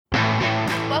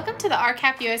Welcome to the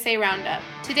RCAP USA Roundup.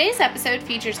 Today's episode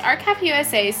features RCAP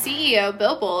USA's CEO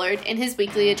Bill Bullard in his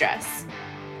weekly address.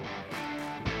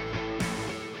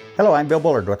 Hello, I'm Bill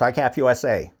Bullard with RCAP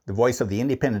USA, the voice of the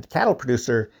independent cattle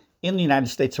producer in the United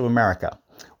States of America.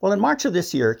 Well, in March of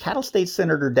this year, Cattle State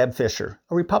Senator Deb Fischer,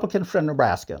 a Republican from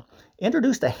Nebraska,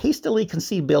 introduced a hastily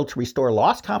conceived bill to restore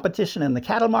lost competition in the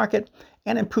cattle market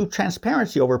and improve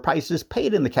transparency over prices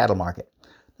paid in the cattle market.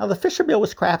 Now, the Fischer bill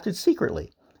was crafted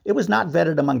secretly. It was not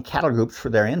vetted among cattle groups for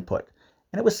their input,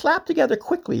 and it was slapped together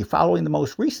quickly following the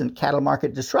most recent cattle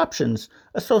market disruptions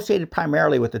associated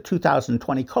primarily with the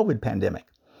 2020 COVID pandemic.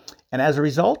 And as a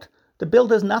result, the bill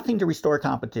does nothing to restore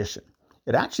competition.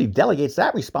 It actually delegates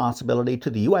that responsibility to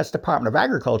the U.S. Department of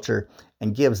Agriculture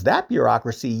and gives that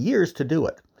bureaucracy years to do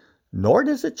it. Nor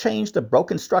does it change the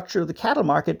broken structure of the cattle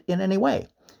market in any way.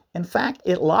 In fact,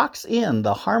 it locks in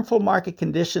the harmful market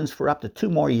conditions for up to 2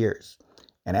 more years.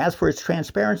 And as for its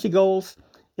transparency goals,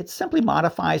 it simply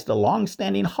modifies the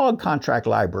long-standing hog contract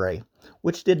library,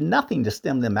 which did nothing to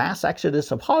stem the mass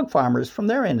exodus of hog farmers from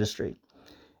their industry.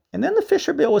 And then the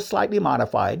Fischer bill was slightly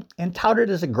modified and touted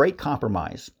as a great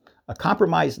compromise, a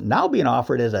compromise now being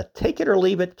offered as a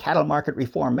take-it-or-leave-it cattle market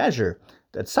reform measure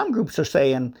that some groups are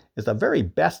saying is the very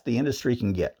best the industry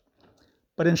can get.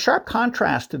 But in sharp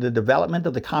contrast to the development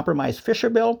of the compromise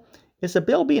Fischer bill is a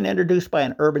bill being introduced by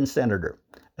an urban senator,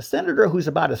 a senator who's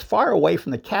about as far away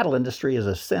from the cattle industry as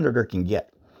a senator can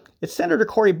get. It's Senator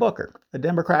Cory Booker, a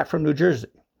Democrat from New Jersey.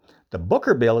 The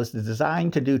Booker bill is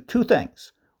designed to do 2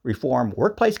 things: reform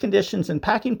workplace conditions in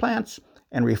packing plants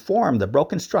and reform the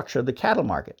broken structure of the cattle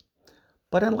market.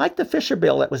 But unlike the Fischer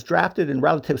bill that was drafted in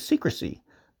relative secrecy,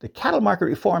 the cattle market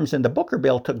reforms in the Booker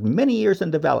bill took many years in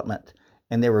development,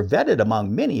 and they were vetted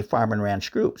among many farm and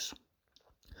ranch groups.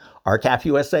 RCAP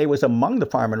USA was among the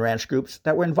farm and ranch groups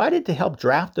that were invited to help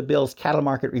draft the bill's cattle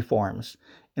market reforms,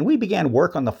 and we began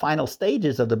work on the final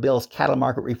stages of the bill's cattle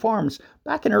market reforms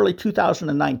back in early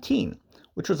 2019,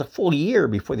 which was a full year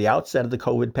before the outset of the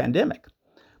COVID pandemic.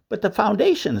 But the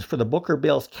foundations for the Booker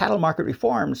bill's cattle market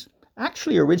reforms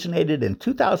actually originated in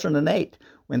 2008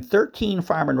 when 13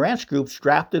 farm and ranch groups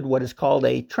drafted what is called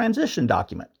a transition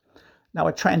document. Now,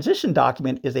 a transition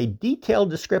document is a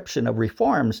detailed description of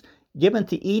reforms given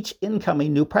to each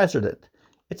incoming new president.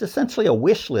 It's essentially a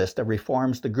wish list of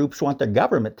reforms the groups want their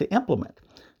government to implement.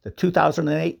 The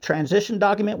 2008 transition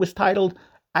document was titled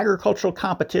Agricultural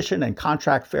Competition and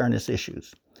Contract Fairness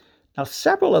Issues. Now,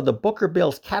 several of the Booker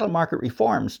bill's cattle market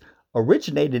reforms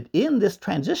originated in this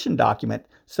transition document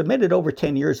submitted over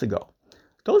 10 years ago.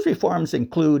 Those reforms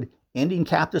include ending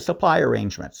captive supply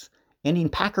arrangements, ending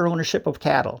packer ownership of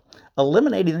cattle,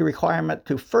 eliminating the requirement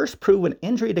to first prove an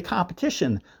injury to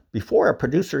competition before a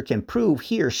producer can prove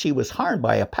he or she was harmed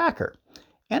by a packer,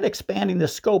 and expanding the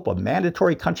scope of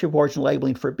mandatory country of origin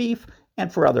labeling for beef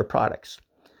and for other products.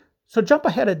 So jump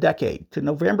ahead a decade to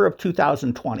November of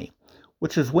 2020,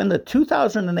 which is when the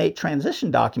 2008 transition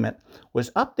document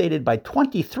was updated by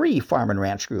 23 farm and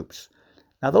ranch groups.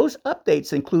 Now, those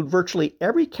updates include virtually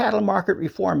every cattle market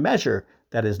reform measure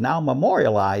that is now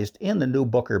memorialized in the new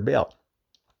Booker bill.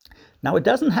 Now, it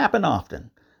doesn't happen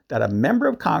often that a member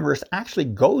of Congress actually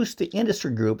goes to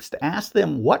industry groups to ask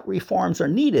them what reforms are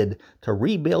needed to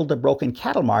rebuild the broken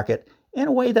cattle market in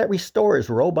a way that restores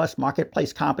robust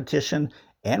marketplace competition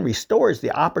and restores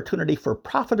the opportunity for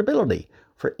profitability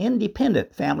for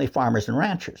independent family farmers and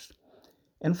ranchers.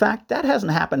 In fact, that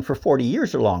hasn't happened for 40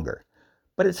 years or longer,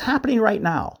 but it's happening right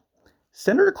now.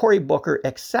 Senator Cory Booker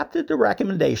accepted the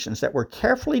recommendations that were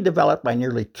carefully developed by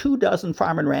nearly 24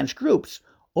 farm and ranch groups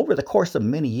over the course of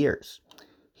many years.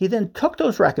 He then took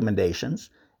those recommendations,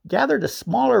 gathered a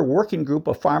smaller working group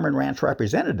of farm and ranch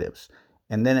representatives,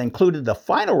 and then included the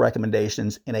final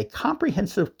recommendations in a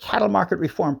comprehensive cattle market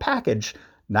reform package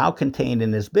now contained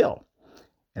in his bill.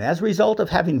 And as a result of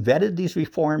having vetted these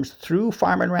reforms through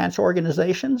farm and ranch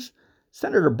organizations,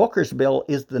 Senator Booker's bill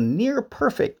is the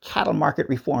near-perfect cattle market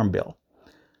reform bill.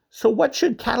 So what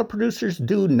should cattle producers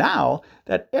do now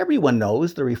that everyone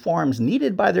knows the reforms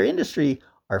needed by their industry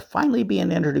are finally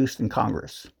being introduced in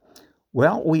Congress?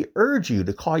 Well, we urge you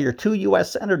to call your 2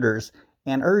 U.S. senators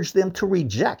and urge them to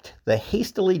reject the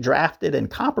hastily drafted and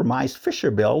compromised Fischer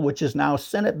bill, which is now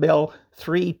Senate Bill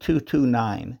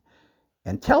 3229.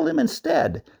 And tell them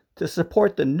instead to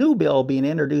support the new bill being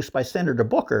introduced by Senator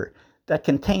Booker that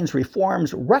contains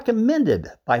reforms recommended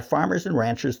by farmers and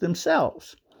ranchers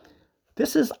themselves.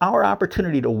 This is our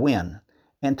opportunity to win,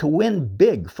 and to win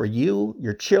big for you,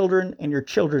 your children, and your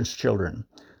children's children.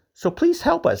 So please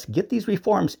help us get these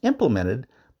reforms implemented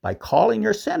by calling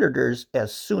your senators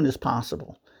as soon as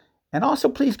possible. And also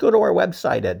please go to our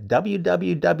website at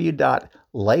www.legislate.org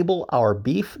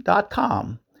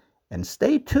labelOurBeef.com and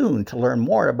stay tuned to learn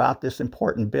more about this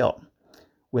important bill.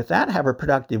 With that, have a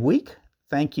productive week.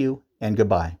 Thank you and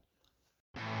goodbye.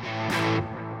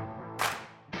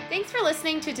 Thanks for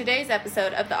listening to today's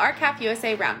episode of the R-CALF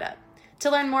USA Roundup. To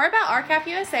learn more about R-CALF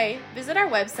USA, visit our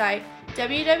website,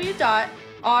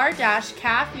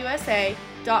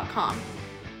 www.r-calfusa.com.